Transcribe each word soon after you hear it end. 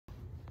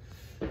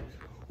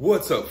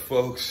What's up,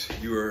 folks?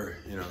 You're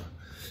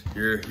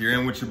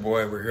in with your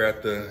boy. We're here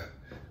at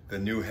the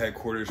new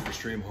headquarters for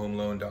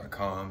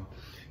streamhomeloan.com.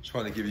 Just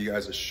wanted to give you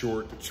guys a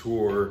short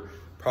tour.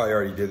 Probably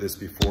already did this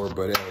before,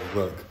 but hey,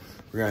 look,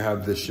 we're gonna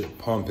have this shit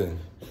pumping.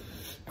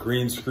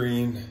 Green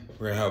screen.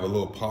 We're gonna have a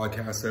little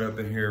podcast set up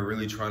in here,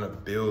 really trying to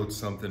build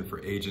something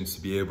for agents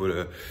to be able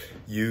to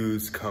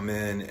use, come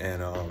in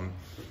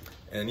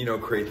and you know,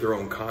 create their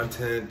own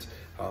content.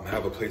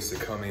 Have a place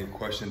to come in,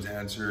 questions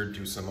answered,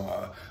 do some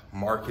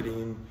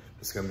marketing.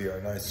 It's gonna be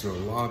our nice little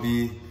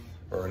lobby,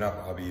 or not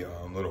lobby,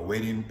 little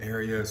waiting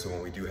area. So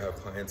when we do have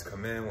clients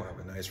come in, we'll have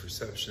a nice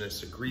receptionist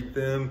to greet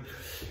them.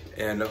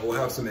 And we'll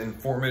have some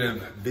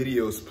informative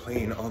videos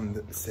playing on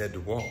the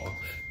said wall.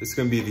 This is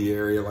gonna be the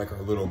area like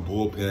our little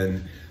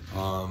bullpen,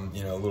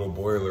 you know, a little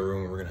boiler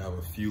room. We're gonna have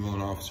a few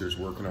loan officers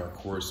working our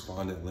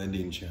correspondent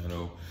lending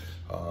channel.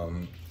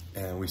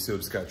 And we still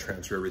just got to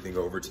transfer everything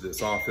over to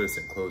this office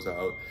and close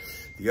out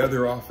the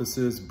other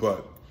offices,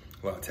 but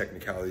a lot of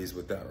technicalities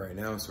with that right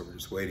now, so we're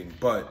just waiting.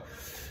 But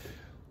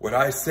what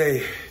I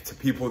say to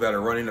people that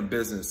are running a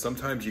business,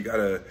 sometimes you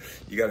gotta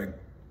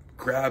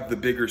grab the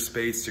bigger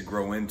space to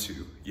grow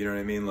into. You know what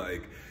I mean?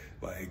 Like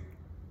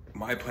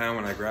my plan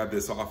when I grabbed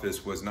this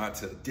office was not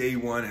to day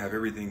one have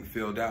everything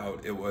filled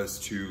out. It was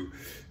to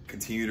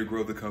continue to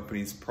grow the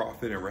company's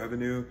profit and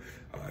revenue,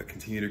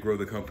 continue to grow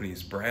the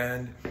company's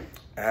brand,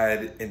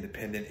 add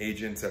independent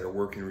agents that are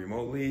working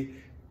remotely,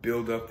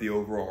 build up the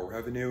overall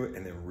revenue,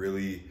 and then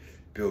really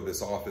build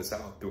this office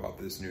out throughout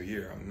this new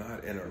year. I'm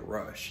not in a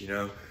rush, you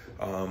know?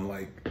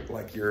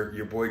 Like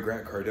your boy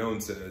Grant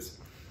Cardone says,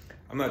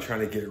 I'm not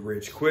trying to get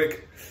rich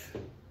quick.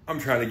 I'm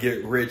trying to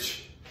get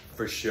rich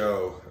for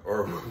show,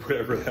 or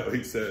whatever the hell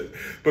he said.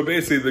 But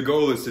basically the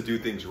goal is to do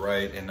things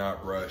right and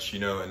not rush, you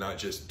know, and not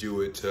just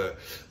do it to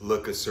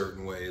look a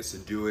certain way. It's to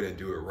do it and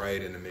do it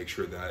right, and to make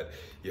sure that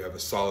you have a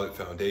solid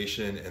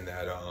foundation, and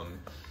that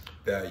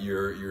that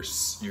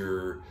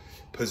you're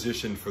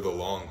positioned for the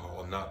long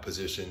haul, not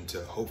positioned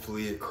to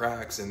hopefully it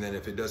cracks, and then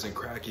if it doesn't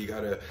crack you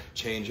gotta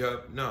change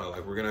up. No,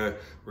 like we're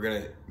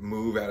gonna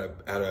move at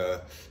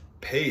a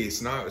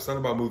pace. It's not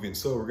about moving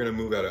slow. We're gonna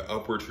move at an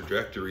upward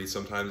trajectory.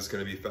 Sometimes it's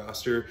gonna be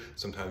faster,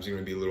 sometimes you're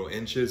gonna be little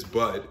inches,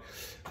 but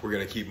we're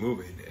gonna keep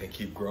moving and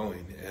keep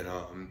growing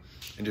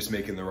and just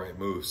making the right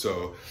move.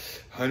 So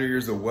 100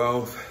 years of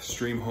wealth,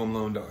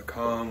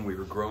 streamhomeloan.com. We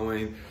were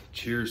growing.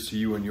 Cheers to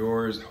you and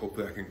yours.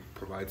 Hopefully I can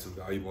provide some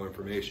valuable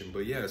information.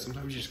 But yeah,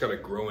 sometimes you just gotta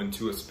grow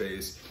into a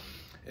space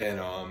and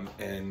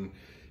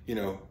you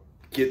know,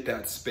 get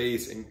that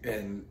space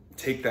and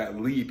take that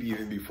leap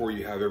even before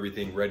you have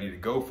everything ready to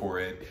go for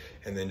it,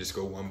 and then just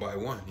go one by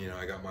one. You know,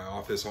 I got my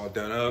office all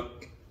done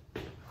up.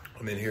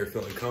 I'm in here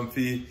feeling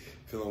comfy,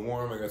 feeling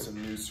warm. I got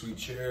some new sweet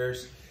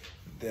chairs.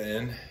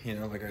 Then, you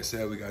know, like I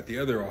said, we got the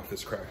other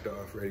office cracked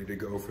off, ready to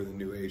go for the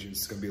new agents.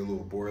 It's gonna be a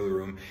little boiler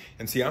room.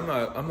 And see, I'm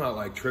not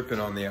like tripping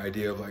on the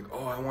idea of like,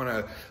 oh, I want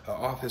a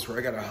office where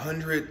I got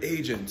 100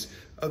 agents.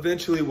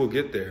 Eventually we'll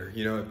get there,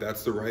 you know, if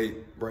that's the right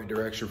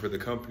direction for the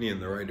company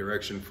and the right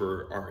direction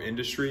for our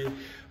industry.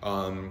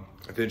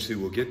 Eventually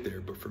we'll get there.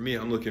 But for me,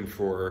 I'm looking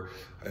for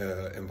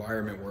an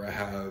environment where I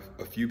have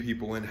a few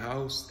people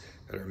in-house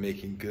that are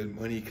making good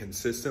money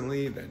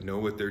consistently, that know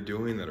what they're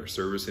doing, that are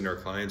servicing our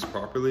clients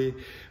properly,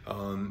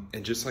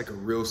 and just like a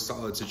real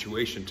solid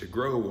situation to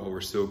grow while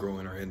we're still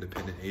growing our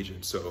independent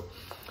agents. So,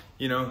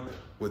 you know,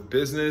 with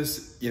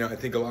business, you know, I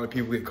think a lot of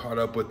people get caught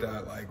up with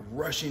that like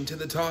rushing to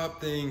the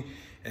top thing,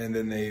 and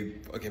then they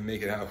fucking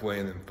make it halfway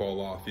and then fall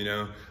off, you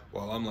know?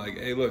 Well, I'm like,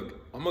 hey,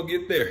 look, I'm gonna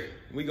get there.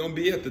 We gonna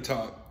be at the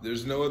top.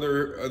 There's no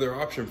other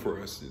option for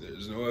us.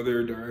 There's no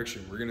other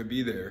direction. We're gonna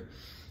be there.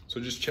 So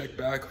just check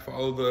back,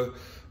 follow the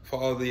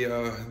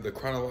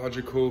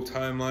chronological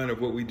timeline of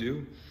what we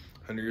do.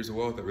 100 years of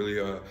wealth. I really,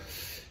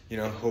 you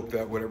know, hope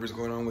that whatever's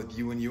going on with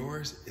you and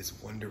yours is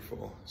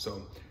wonderful.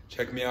 So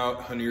check me out,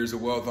 100 years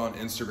of wealth on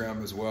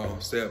Instagram as well.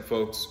 Stay up,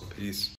 folks. Peace.